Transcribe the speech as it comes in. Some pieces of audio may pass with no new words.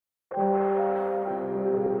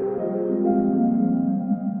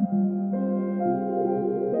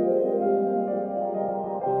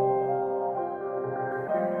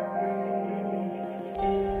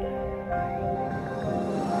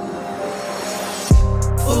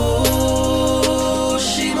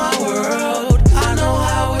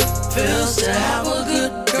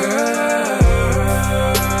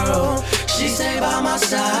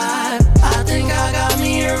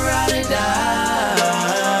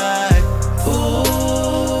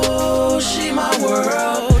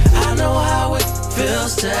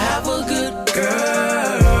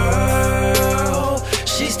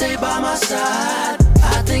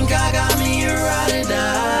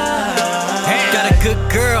good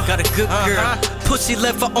girl, got a good girl. Pussy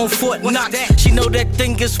left her on Fort Knox. She know that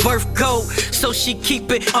thing is worth gold, so she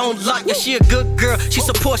keep it on lock. Yeah, she a good girl, she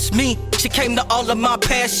supports me. She came to all of my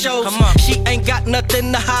past shows. She ain't got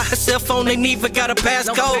nothing to hide. Her cell phone ain't even got a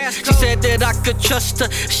passcode. She said that I could trust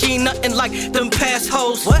her. She ain't nothing like them past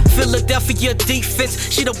hoes. Philadelphia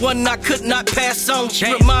defense, she the one I could not pass on.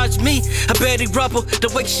 She reminds me of Betty Rubble,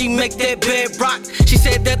 the way she make that bed rock. She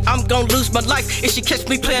said that I'm gonna lose my life if she catch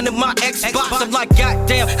me playing in my Xbox. I'm like,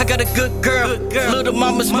 goddamn, I got a good girl. Little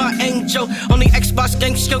mama's my angel. On the Xbox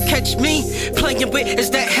game, she'll catch me playing with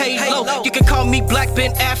is that Halo. You can call me Black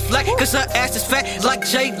Ben Affleck, cause her ass is fat like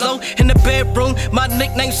J-Lo. In the bedroom, my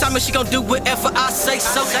nickname Simon, she gon' do whatever I say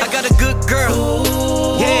so. I got a good girl.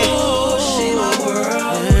 Yeah. She my world.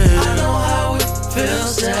 I know how it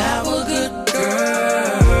feels to have a good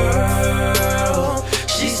girl.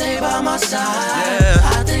 She stay by my side.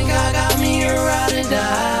 I think I got me a ride or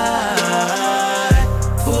die.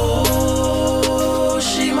 Oh,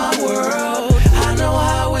 she my world. I know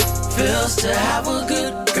how it feels to have a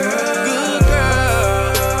good girl.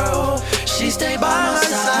 She stay by my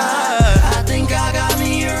side. I think I got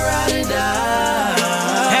me a ride or die.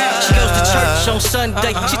 She goes to church on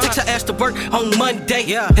Sunday. She takes her ass to work on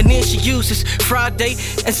Monday. And then she uses Friday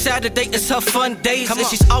and Saturday is her fun days. And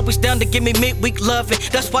she's always down to give me midweek loving.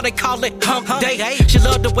 That's why they call it hump day. She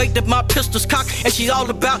love the way that my pistol's cock, and she's all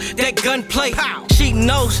about that gunplay. She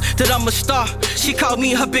knows that I'm a star. She called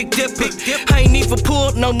me her big dipper. I ain't even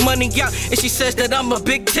pulled no money out, and she says that I'm a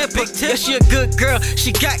big tipper. Yeah, she a good girl.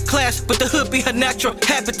 She got class, but the hood be her natural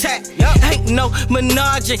habitat. Ain't no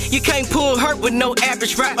menaging. You can't pull her with no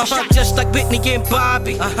average rap. Just like Whitney and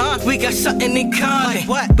Bobby. We got something in common.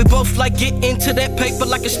 We both like getting into that paper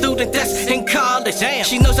like a student that's in college.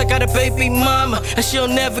 She knows I got a baby mama, and she'll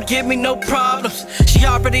never give me no problems. She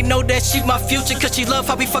already know that she's my future, cause she love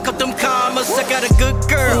how we fuck up them commas.